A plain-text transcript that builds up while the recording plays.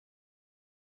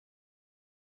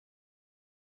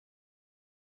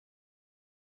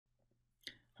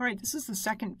All right, this is the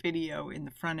second video in the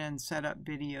front-end setup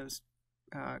videos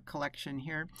collection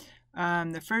here.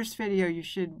 The first video you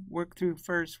should work through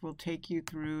first will take you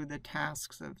through the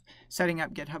tasks of setting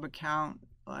up GitHub account,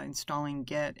 installing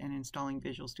Git, and installing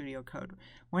Visual Studio Code.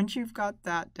 Once you've got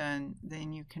that done,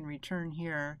 then you can return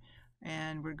here,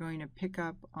 and we're going to pick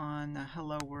up on the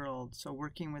Hello World, so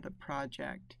working with a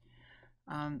project.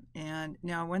 And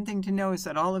now one thing to know is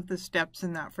that all of the steps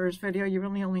in that first video, you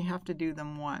really only have to do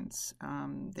them once.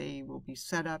 They will be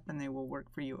set up and they will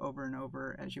work for you over and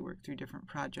over as you work through different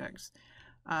projects.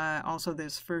 Also,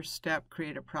 this first step,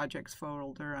 create a projects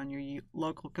folder on your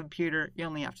local computer, you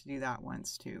only have to do that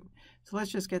once too. So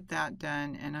let's just get that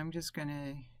done, and I'm just going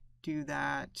to do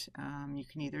that. You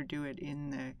can either do it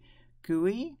in the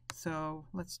GUI, so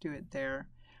let's do it there.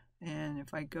 And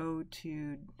if I go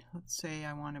to, let's say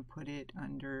I want to put it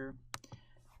under,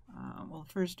 well,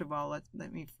 first of all,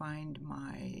 let me find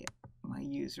my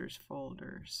users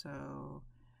folder. So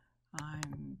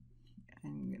I'm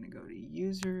going to go to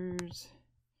users,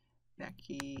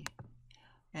 Becky,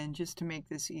 and just to make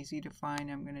this easy to find,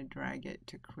 I'm going to drag it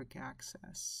to quick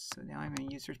access. So now I'm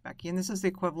in users, Becky, and this is the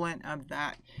equivalent of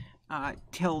that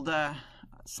tilde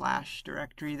 /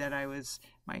 directory that I was,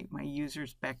 my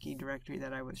users Becky directory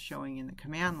that I was showing in the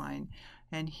command line.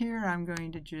 And here I'm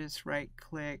going to just right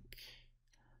click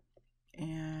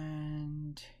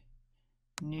and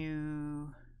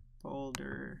new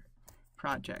folder,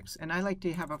 projects. And I like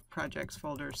to have a projects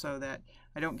folder so that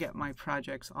I don't get my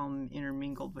projects all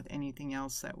intermingled with anything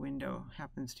else that window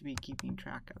happens to be keeping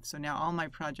track of. So now all my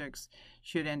projects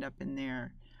should end up in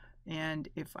there. And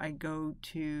if I go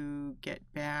to get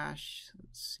bash,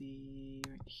 let's see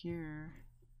right here,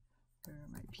 where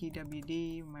my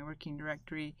pwd, my working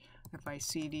directory, if I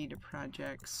cd to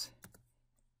projects,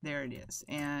 there it is,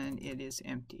 and it is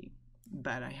empty.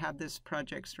 But I have this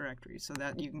projects directory, so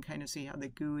that you can kind of see how the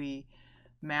GUI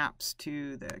maps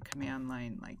to the command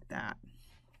line like that.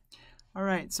 All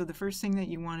right, so the first thing that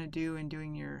you want to do in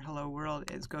doing your Hello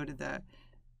World is go to the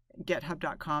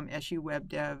github.com su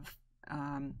webdev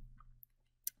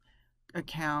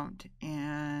account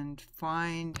and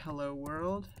find Hello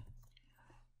World,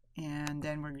 and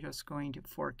then we're just going to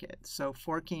fork it. So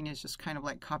forking is just kind of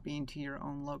like copying to your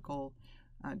own local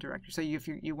directory. So if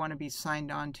you want to be signed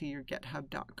on to your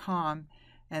github.com,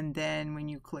 and then when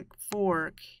you click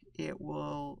fork, it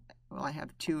will, well, I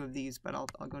have two of these, but I'll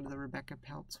go to the Rebecca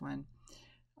Peltz one,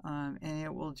 and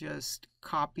it will just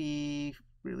copy,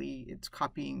 really it's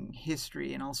copying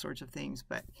history and all sorts of things,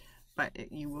 but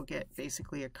you will get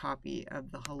basically a copy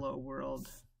of the Hello World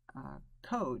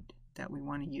code that we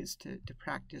want to use to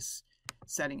practice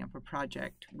setting up a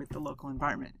project with the local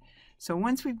environment. So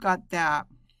once we've got that,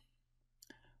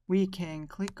 we can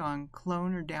click on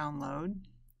clone or download.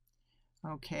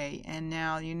 Okay, and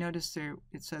now you notice there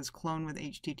it says clone with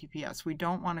HTTPS. We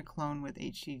don't want to clone with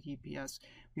HTTPS.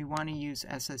 We want to use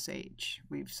SSH.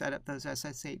 We've set up those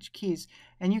SSH keys,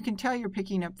 and you can tell you're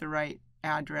picking up the right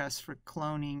address for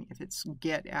cloning if it's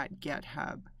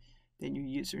get@github, then your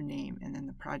username and then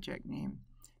the project name.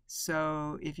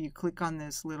 So if you click on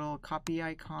this little copy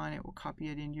icon, it will copy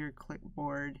it into your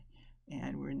clipboard,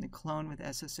 and we're in the clone with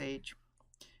SSH.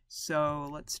 So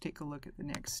let's take a look at the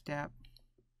next step.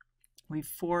 We've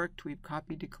forked, we've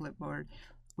copied to clipboard,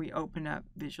 we open up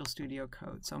Visual Studio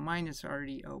Code. So mine is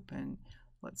already open.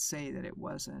 Let's say that it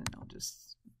wasn't.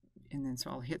 So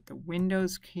I'll hit the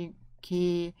Windows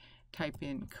key, type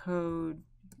in code,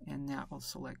 and that will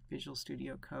select Visual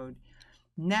Studio Code.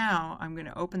 Now I'm going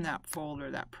to open that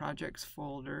folder, that projects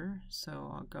folder. So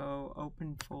I'll go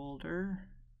open folder,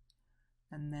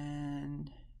 and then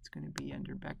it's going to be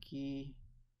under Becky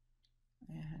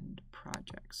and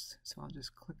projects. So I'll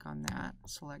just click on that,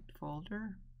 select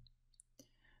folder.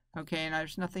 Okay, and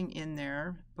there's nothing in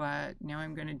there, but now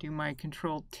I'm going to do my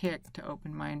control-tick to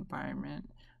open my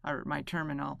environment, or my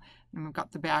terminal. And we've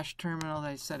got the bash terminal that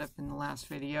I set up in the last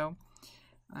video.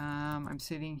 I'm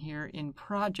sitting here in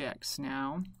projects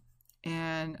now,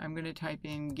 and I'm going to type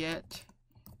in git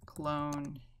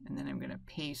clone, and then I'm going to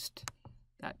paste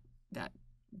that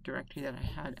directory that I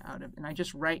had out of, and I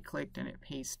just right-clicked and it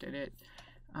pasted it.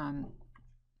 And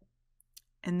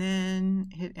then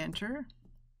hit enter.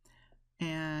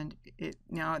 And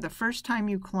now the first time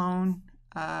you clone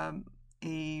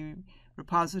a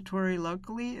repository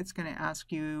locally, it's going to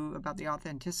ask you about the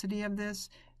authenticity of this.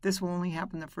 This will only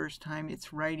happen the first time.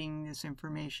 It's writing this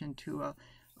information to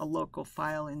a local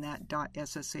file in that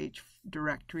 .ssh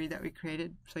directory that we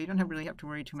created. So you don't really have to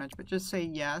worry too much, but just say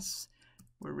yes,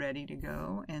 we're ready to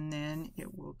go, and then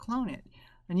it will clone it.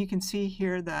 And you can see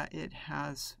here that it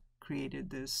has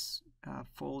created this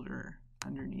folder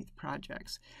underneath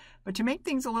projects. But to make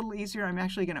things a little easier, I'm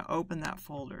actually going to open that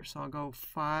folder. So I'll go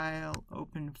File,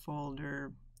 Open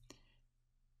Folder,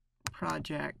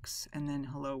 Projects, and then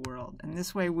Hello World. And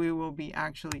this way we will be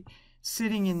actually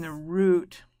sitting in the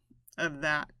root of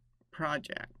that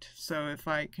project. So if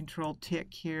I Control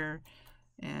tick here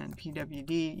and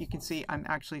PWD, you can see I'm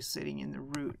actually sitting in the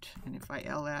root. And if I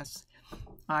LS,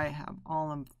 I have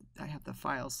the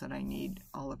files that I need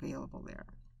all available there.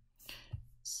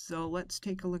 So let's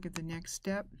take a look at the next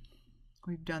step.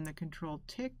 We've done the Control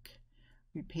tick,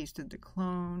 we pasted the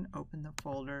clone, opened the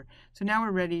folder. So now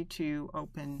we're ready to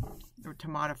open or to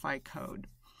modify code.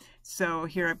 So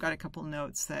here I've got a couple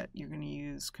notes that you're going to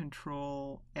use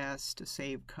Control S to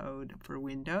save code for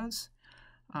Windows,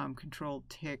 Control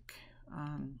tick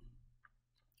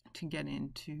to get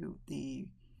into the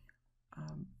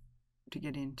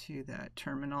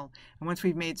terminal. And once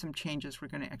we've made some changes, we're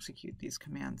going to execute these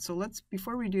commands. So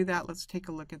before we do that, let's take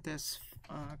a look at this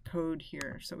code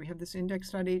here. So we have this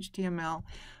index.html,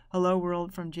 hello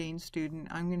world from Jane Student.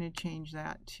 I'm going to change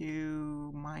that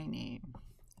to my name,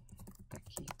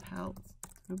 Becky Pelt.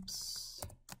 Oops.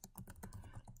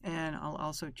 And I'll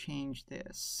also change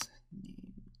this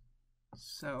name.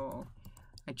 So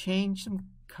I changed some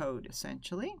code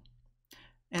essentially.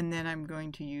 And then I'm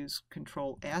going to use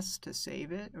Control S to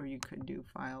save it, or you could do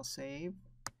File Save.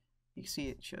 You see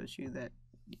it shows you that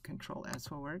Control S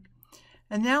will work.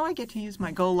 And now I get to use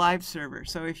my Go Live server.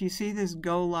 So if you see this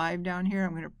Go Live down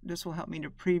here, this will help me to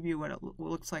preview what it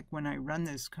looks like when I run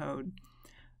this code.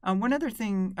 One other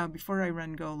thing before I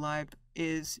run Go Live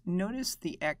is notice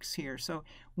the X here. So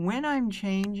when I'm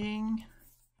changing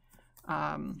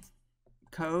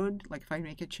code, like if I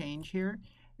make a change here,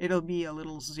 it'll be a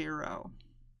little 0.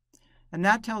 And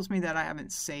that tells me that I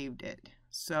haven't saved it.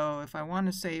 So if I want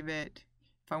to save it,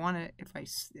 if I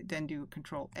then do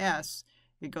Control S,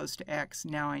 it goes to X.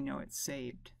 Now I know it's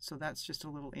saved. So that's just a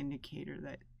little indicator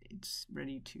that it's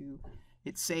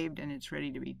saved and it's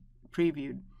ready to be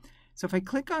previewed. So if I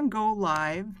click on Go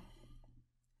Live,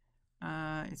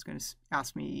 it's going to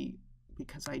ask me,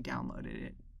 because I downloaded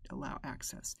it, allow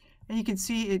access. And you can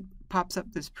see it pops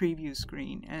up this preview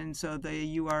screen. And so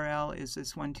the URL is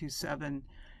this 127.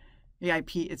 The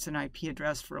IP, it's an IP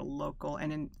address for a local,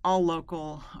 and in all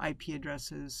local IP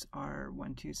addresses are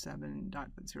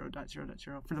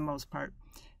 127.0.0.0 for the most part.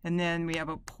 And then we have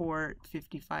a port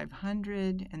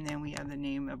 5500, and then we have the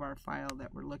name of our file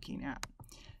that we're looking at.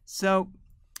 So,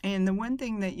 and the one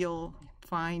thing that you'll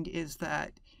find is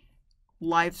that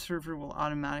Live Server will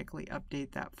automatically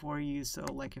update that for you. So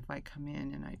like if I come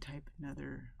in and I type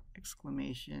another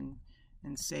exclamation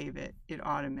and save it, it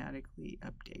automatically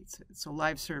updates it. So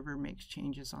Live Server makes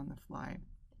changes on the fly.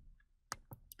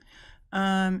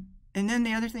 And then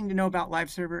the other thing to know about Live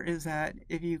Server is that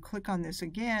if you click on this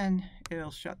again,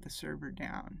 it'll shut the server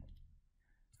down.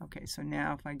 Okay, so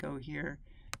now if I go here,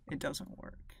 it doesn't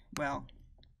work. Well,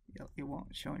 it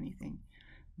won't show anything.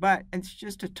 But it's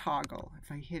just a toggle.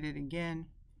 If I hit it again,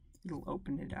 it'll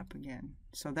open it up again.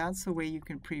 So that's the way you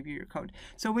can preview your code.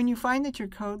 So when you find that your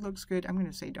code looks good, I'm going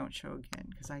to say don't show again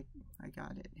because I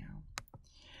got it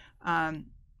now.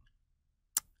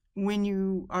 When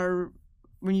you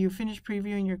finish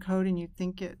previewing your code and you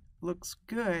think it looks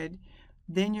good,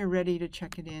 then you're ready to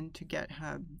check it in to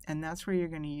GitHub. And that's where you're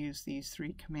going to use these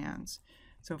 3 commands.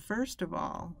 So first of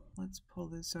all, let's pull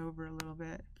this over a little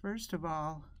bit. First of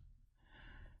all,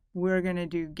 we're going to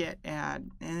do get add,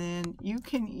 and then you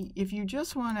can, if you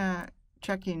just want to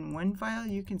check in one file,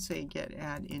 you can say get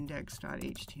add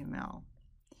index.html.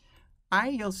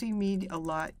 You'll see me a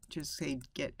lot just say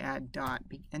get add dot,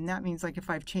 and that means like if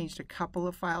I've changed a couple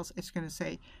of files, it's going to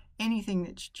say anything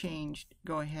that's changed,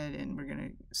 go ahead and we're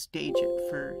going to stage it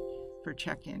for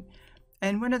check-in.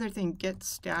 And one other thing, get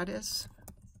status.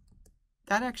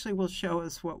 That actually will show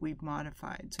us what we've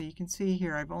modified. So you can see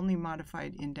here I've only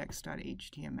modified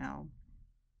index.html.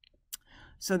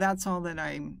 So that's all that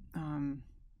I'm going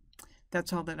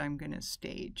to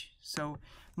stage. So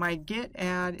my get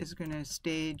add is going to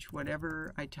stage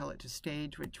whatever I tell it to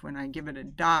stage, which when I give it a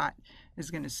dot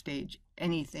is going to stage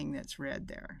anything that's red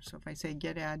there. So if I say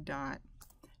get add dot,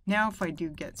 now if I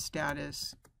do get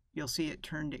status, you'll see it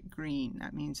turned it green.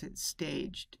 That means it's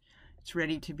staged. It's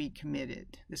ready to be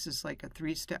committed. This is like a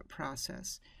 3-step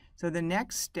process. So the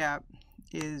next step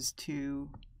is to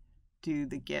do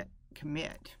the get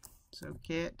commit. So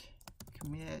get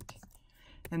commit,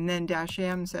 and then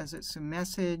 -m says it's a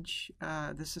message.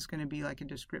 This is going to be like a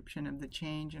description of the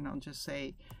change, and I'll just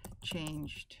say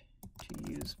changed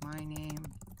to use my name.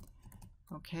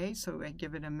 Okay, so I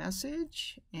give it a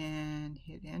message and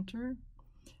hit enter.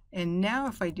 And now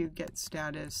if I do get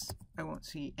status, I won't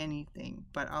see anything,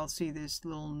 but I'll see this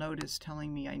little notice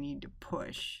telling me I need to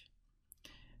push.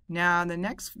 Now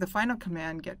the final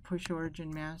command, get push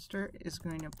origin master, is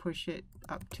going to push it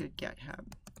up to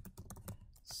GitHub.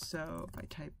 So if I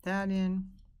type that in,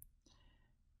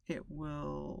 it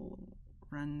will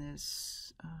run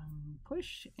this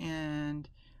push, and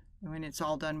when it's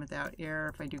all done without error,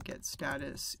 if I do get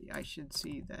status, I should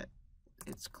see that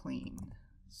it's clean.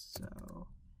 So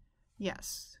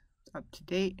yes, up to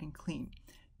date and clean.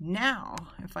 Now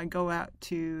if I go out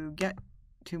to get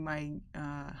to my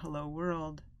hello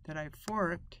world that I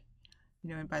forked,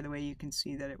 and by the way, you can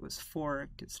see that it was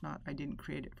forked. It's not, I didn't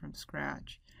create it from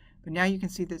scratch. But now you can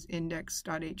see this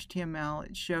index.html.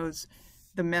 It shows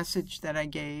the message that I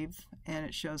gave, and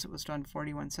it shows it was done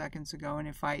 41 seconds ago. And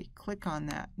if I click on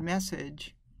that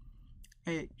message,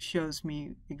 it shows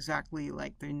me exactly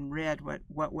like in red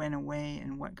what went away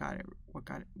and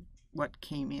what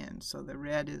came in. So the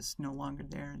red is no longer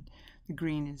there, and the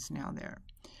green is now there.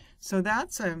 So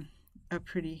that's a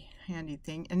pretty handy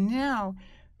thing. And now,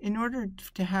 in order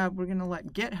to have, we're going to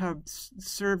let GitHub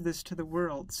serve this to the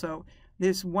world. So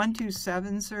this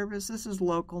 127 service, this is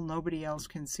local. Nobody else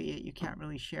can see it. You can't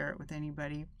really share it with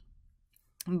anybody.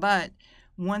 But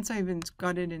once I've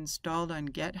got it installed on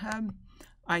GitHub,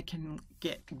 I can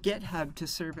get GitHub to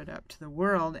serve it up to the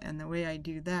world. And the way I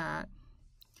do that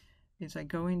is I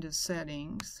go into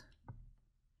settings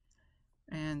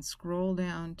and scroll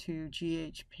down to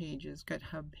GH pages,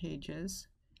 GitHub pages.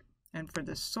 And for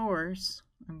the source,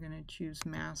 I'm going to choose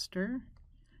master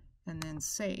and then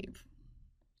save.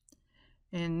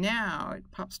 And now it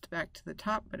pops back to the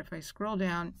top, but if I scroll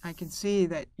down, I can see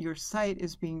that your site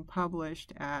is being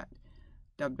published at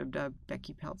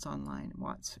www.BeckyPeltzOnline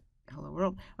Watts Hello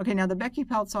World. Okay, now the Becky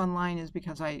Peltz Online is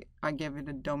because I give it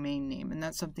a domain name, and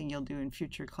that's something you'll do in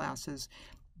future classes.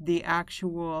 The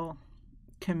actual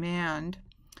command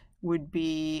would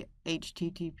be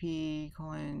http :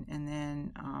 and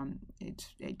then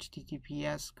it's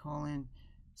https :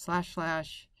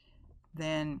 /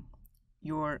 then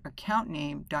your account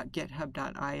name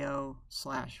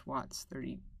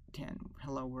 .github.io/watts3010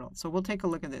 hello world. So we'll take a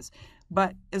look at this.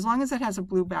 But as long as it has a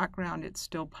blue background, it's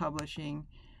still publishing.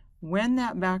 When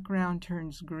that background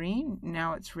turns green,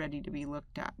 now it's ready to be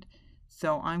looked at.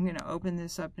 So I'm going to open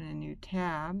this up in a new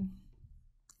tab.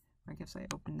 I guess I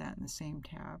opened that in the same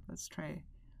tab. Let's try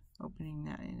opening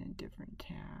that in a different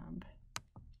tab.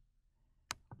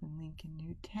 Open link in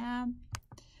new tab.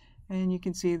 And you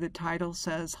can see the title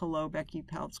says Hello Becky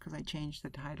Peltz because I changed the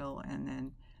title, and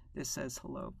then this says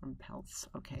Hello from Peltz.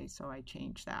 Okay, so I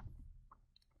changed that.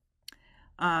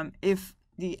 If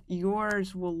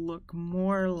yours will look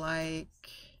more like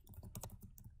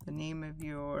the name of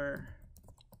your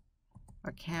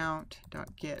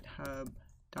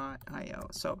account.github.io.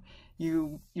 So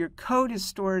your code is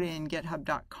stored in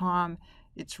github.com.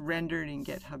 It's rendered in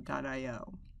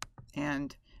github.io.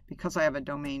 And because I have a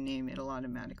domain name, it'll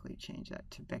automatically change that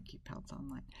to Becky Peltz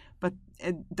Online. But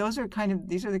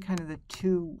these are the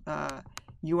two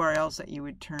URLs that you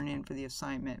would turn in for the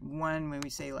assignment. One, when we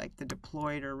say like the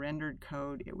deployed or rendered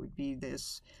code, it would be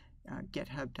this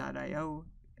github.io,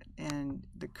 and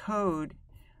the code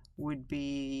would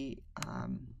be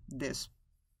this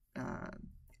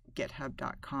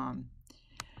github.com.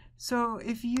 So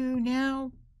if you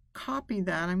now copy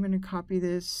that, I'm going to copy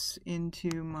this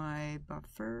into my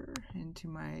buffer, into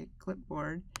my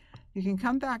clipboard. You can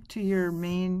come back to your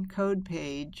main code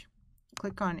page,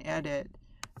 click on edit,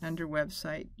 under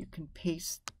website, you can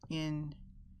paste in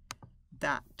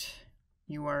that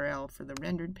URL for the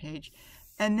rendered page,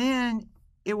 and then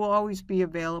it will always be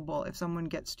available. If someone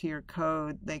gets to your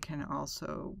code, they can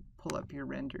also pull up your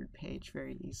rendered page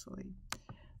very easily.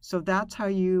 So that's how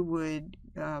you would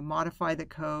modify the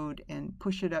code and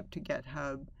push it up to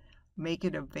GitHub, make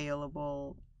it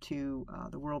available to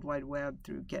the World Wide Web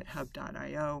through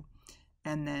github.io,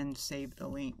 and then save the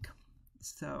link.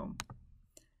 So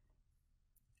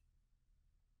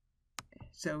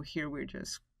here we're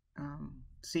just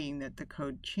seeing that the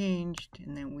code changed,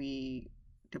 and then we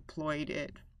deployed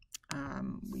it.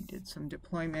 We did some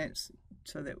deployments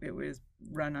so that it was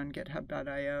run on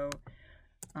github.io.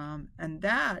 And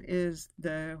that is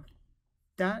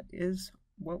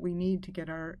what we need to get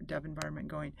our dev environment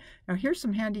going. Now here's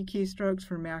some handy keystrokes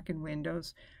for Mac and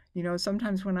Windows. You know,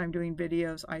 sometimes when I'm doing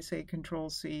videos, I say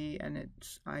Control-C, and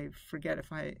I forget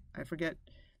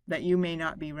that you may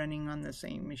not be running on the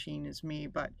same machine as me,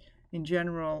 but in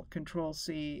general,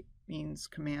 Control-C means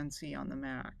Command-C on the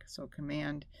Mac. So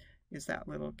Command is that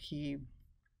little key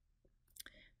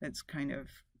that's kind of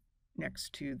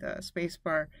next to the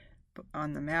spacebar.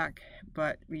 on the Mac,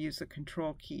 but we use the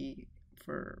control key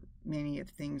for many of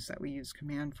the things that we use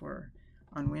command for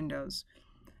on Windows.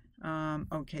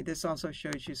 Okay, this also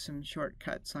shows you some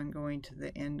shortcuts on going to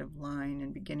the end of line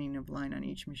and beginning of line on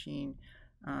each machine,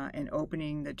 and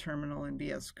opening the terminal in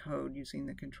VS Code using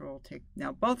the control tick.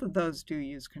 Now both of those do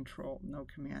use control, no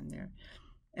command there.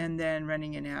 And then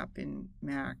running an app in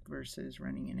Mac versus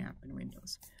running an app in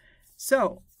Windows.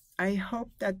 So I hope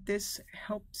that this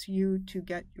helps you to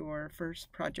get your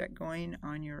first project going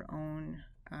on your own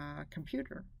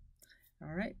computer.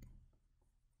 All right.